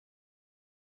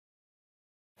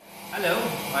Hello,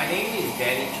 my name is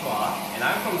Chua and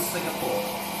I'm from Singapore.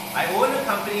 I own a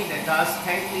company that does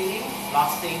tank cleaning,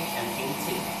 blasting and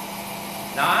painting.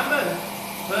 Now I'm a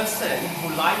person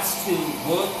who likes to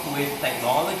work with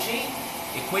technology,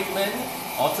 equipment,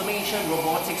 automation,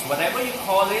 robotics, whatever you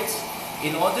call it,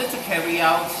 in order to carry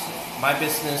out my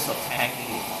business of tank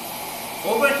cleaning.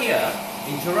 Over here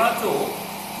in Gerotto,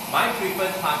 my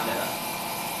preferred partner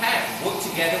have worked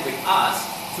together with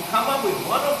us to come up with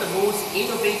one of the most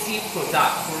innovative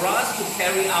products for us to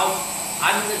carry out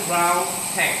underground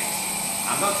tanks.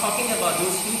 I'm not talking about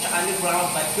those huge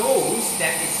underground, but those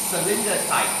that is cylinder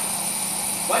type.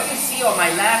 What you see on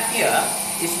my left here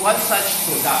is one such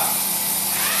product.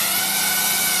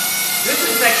 This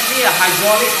is actually a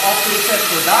hydraulic operated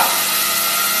product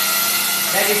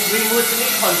that is remotely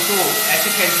controlled, as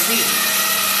you can see.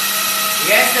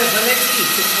 It has the ability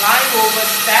to climb over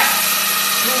steps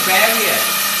through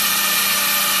barriers.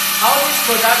 How this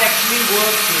product actually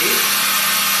works is,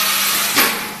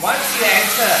 once you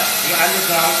enter the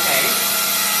underground tank,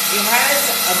 it has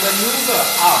a maneuver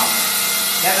arm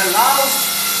that allows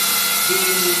the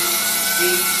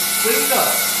sprinkler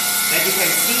that you can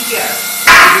see here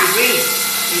to be raised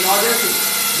in order to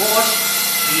wash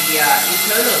the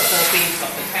internal surface of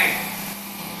the tank.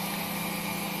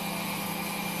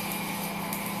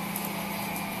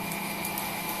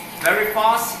 Very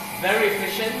fast, very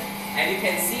efficient, and you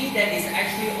can see that it's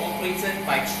actually operated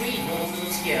by 3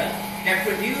 nozzles here that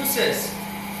produces,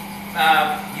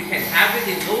 you can have it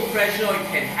in low pressure or you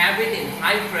can have it in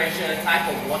high pressure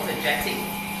type of water jetting.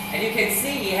 And you can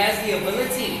see it has the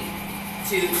ability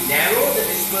to narrow the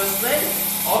disbursement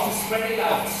or to spread it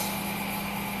out,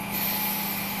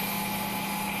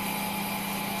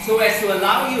 so as to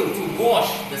allow you to wash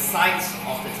the sides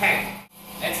of the tank.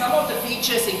 And some of the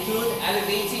features include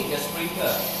elevating the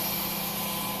sprinkler.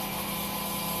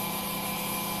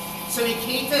 So it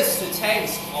caters to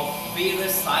tanks of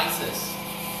various sizes.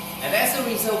 And that's the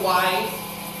reason why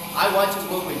I want to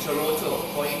work with Gerotto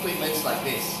for equipments like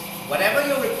this. Whatever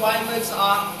your requirements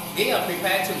are, they are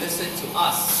prepared to listen to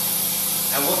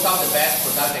us and work out the best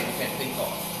product that you can think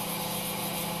of.